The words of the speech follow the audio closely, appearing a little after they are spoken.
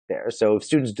there. So if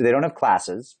students they don't have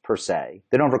classes per se,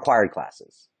 they don't have required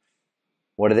classes.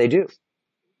 What do they do?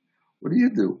 What do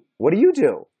you do? What do you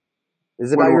do?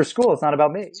 This is What about do your school. It's not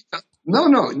about me.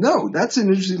 No. That's an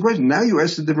interesting question. Now you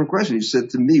asked a different question. You said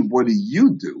to me, what do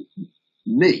you do?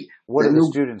 Me. What do the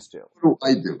students do? What do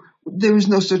I do? There is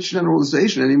no such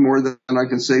generalization anymore than I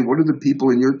can say, what do the people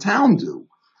in your town do?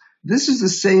 This is the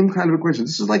same kind of a question.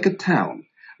 This is like a town,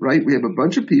 right? We have a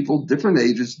bunch of people, different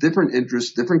ages, different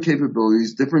interests, different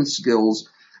capabilities, different skills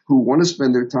who want to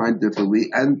spend their time differently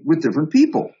and with different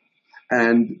people.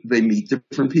 And they meet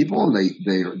different people, and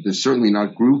they're certainly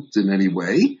not grouped in any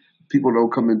way. People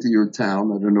don't come into your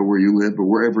town. I don't know where you live, but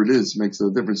wherever it is makes no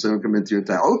difference. They don't come into your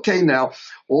town. Okay, now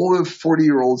all the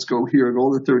 40-year-olds go here and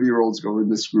all the 30-year-olds go in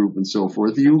this group and so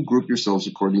forth. You group yourselves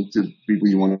according to people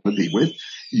you want to be with.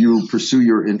 You pursue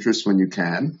your interests when you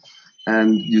can,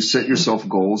 and you set yourself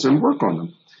goals and work on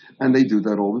them. And they do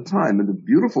that all the time. And the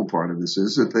beautiful part of this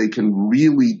is that they can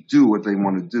really do what they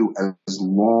want to do as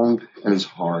long and as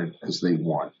hard as they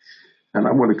want. And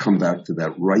I want to come back to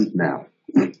that right now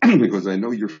because I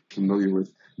know you're familiar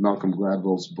with Malcolm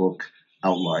Gladwell's book,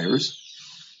 Outliers.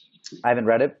 I haven't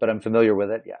read it, but I'm familiar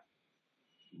with it. Yeah.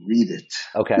 Read it.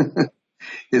 Okay.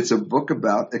 It's a book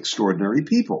about extraordinary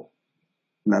people.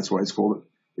 And that's why it's called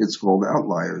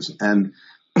Outliers. And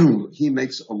he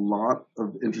makes a lot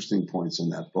of interesting points in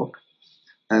that book.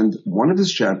 And one of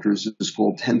his chapters is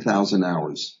called 10,000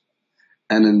 Hours.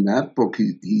 And in that book,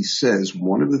 he says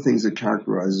one of the things that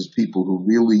characterizes people who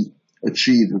really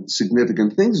achieve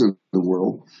significant things in the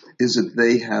world is that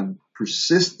they have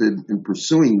persisted in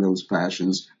pursuing those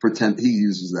passions he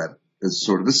uses that as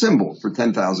sort of a symbol for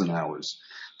 10,000 hours.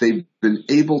 They've been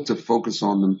able to focus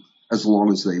on them as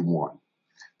long as they want.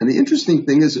 And the interesting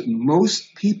thing is that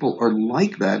most people are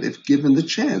like that if given the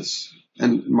chance.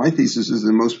 And my thesis is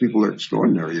that most people are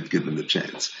extraordinary if given the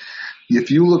chance.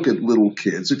 If you look at little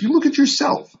kids, if you look at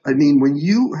yourself, I mean, when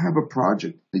you have a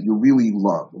project that you really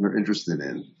love and are interested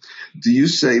in, do you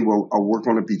say, well, I'll work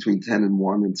on it between 10 and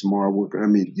 1 and tomorrow I'll work? I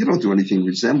mean, you don't do anything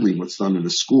resembling what's done in a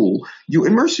school. You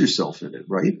immerse yourself in it,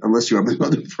 right? Unless you have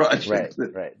another project.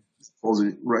 Right.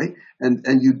 Right?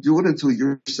 And you do it until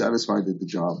you're satisfied that the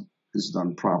job is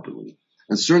done properly.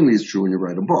 And certainly it's true when you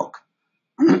write a book.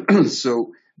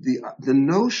 So the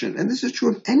notion, and this is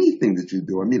true of anything that you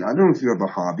do. I mean, I don't know if you have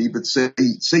a hobby, but say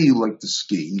you like to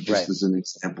ski, just as an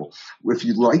example. If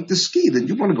you like to ski, then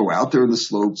you want to go out there in the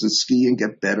slopes and ski and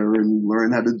get better and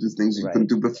learn how to do things you couldn't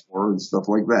do before and stuff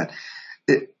like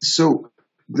that. So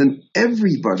then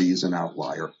everybody is an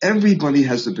outlier. Everybody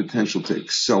has the potential to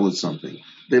excel at something.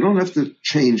 They don't have to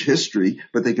change history,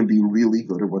 but they can be really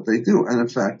good at what they do. And in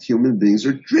fact, human beings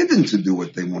are driven to do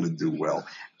what they want to do well.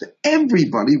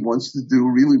 Everybody wants to do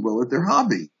really well at their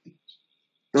hobby.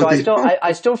 So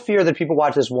I still fear that people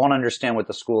watch this won't understand what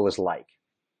the school is like.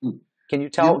 Can you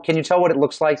tell what it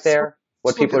looks like there?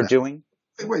 What people are doing?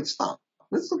 Wait, stop.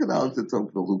 Let's look at Alex de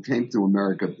Tocqueville, who came to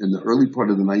America in the early part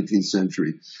of the 19th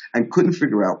century and couldn't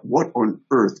figure out what on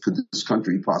earth could this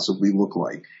country possibly look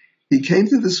like. He came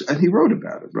to this, and he wrote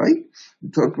about it, right?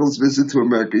 Tocqueville's visit to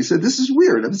America. He said, this is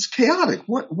weird. It's chaotic.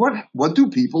 What do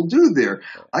people do there?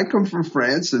 I come from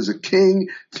France. There's a king.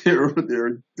 There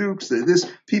are dukes.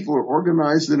 People are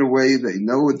organized in a way. They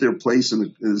know what their place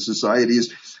in the society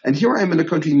is. And here I am in a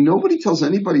country. Nobody tells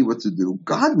anybody what to do.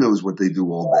 God knows what they do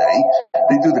all day.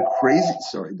 They do the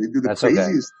craziest.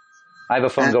 Okay. I have a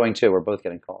phone going too. We're both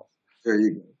getting calls. There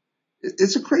you go.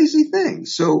 It's a crazy thing.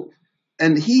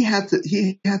 And he had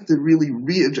to really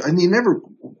readjust. I mean, he never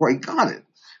quite got it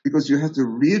because you have to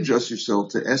readjust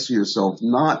yourself to ask yourself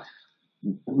not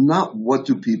what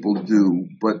do people do,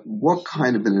 but what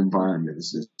kind of an environment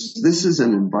is this? This is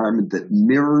an environment that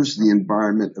mirrors the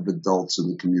environment of adults in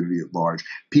the community at large.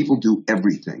 People do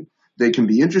everything. They can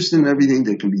be interested in everything.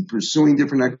 They can be pursuing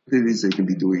different activities.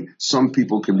 Some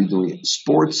people can be doing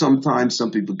sports sometimes.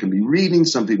 Some people can be reading.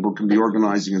 Some people can be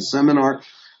organizing a seminar.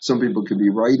 Some people can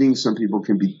be writing. Some people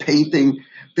can be painting.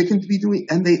 They can be doing,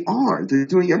 and they're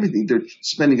doing everything. They're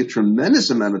spending a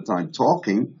tremendous amount of time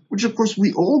talking, which of course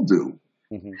we all do.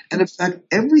 Mm-hmm. And in fact,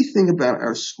 everything about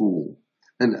our school,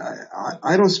 and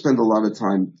I don't spend a lot of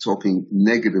time talking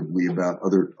negatively about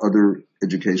other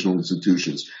educational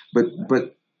institutions,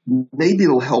 but maybe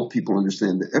it'll help people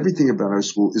understand that everything about our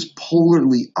school is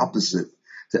polarly opposite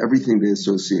to everything they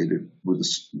associate with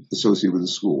the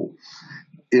school.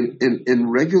 In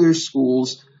regular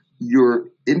schools, your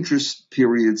interest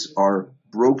periods are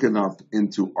broken up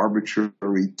into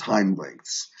arbitrary time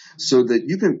lengths so that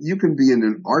you can be in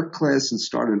an art class and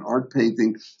start an art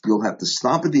painting. You'll have to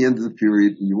stop at the end of the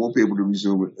period and you won't be able to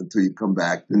resume it until you come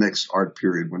back the next art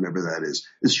period, whenever that is.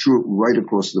 It's true right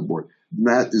across the board.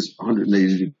 that is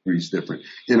 180 degrees different.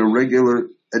 In a regular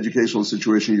educational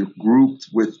situation, you're grouped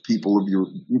with people of your,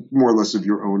 more or less of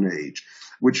your own age,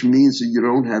 which means that you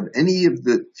don't have any of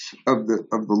the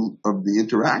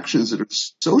interactions that are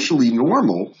socially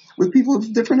normal with people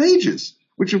of different ages,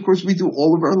 which of course we do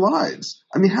all of our lives.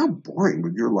 I mean, how boring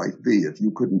would your life be if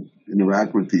you couldn't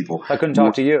interact with people? I couldn't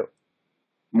talk to you.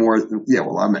 Yeah,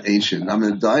 well, I'm ancient. I'm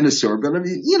a dinosaur, but I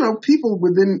mean, people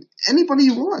within anybody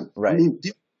you want. Right. I mean,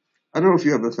 I don't know if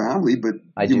you have a family, but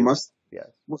you must. Yes.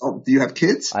 Well, do you have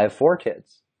kids? I have 4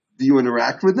 kids. Do you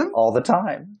interact with them? All the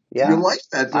time. Yeah. You like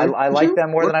that? I like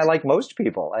them more than I like most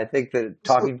people. I think that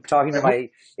talking to my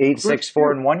 8, 6,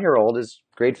 4, and 1-year-old is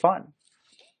great fun.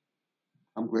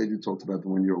 I'm glad you talked about the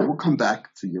 1-year-old. We'll come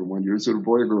back to your 1 year. Is it a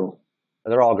boy or girl?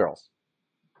 They're all girls.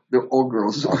 They're all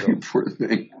girls. All girls. Poor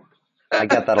thing. I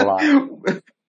get that a lot.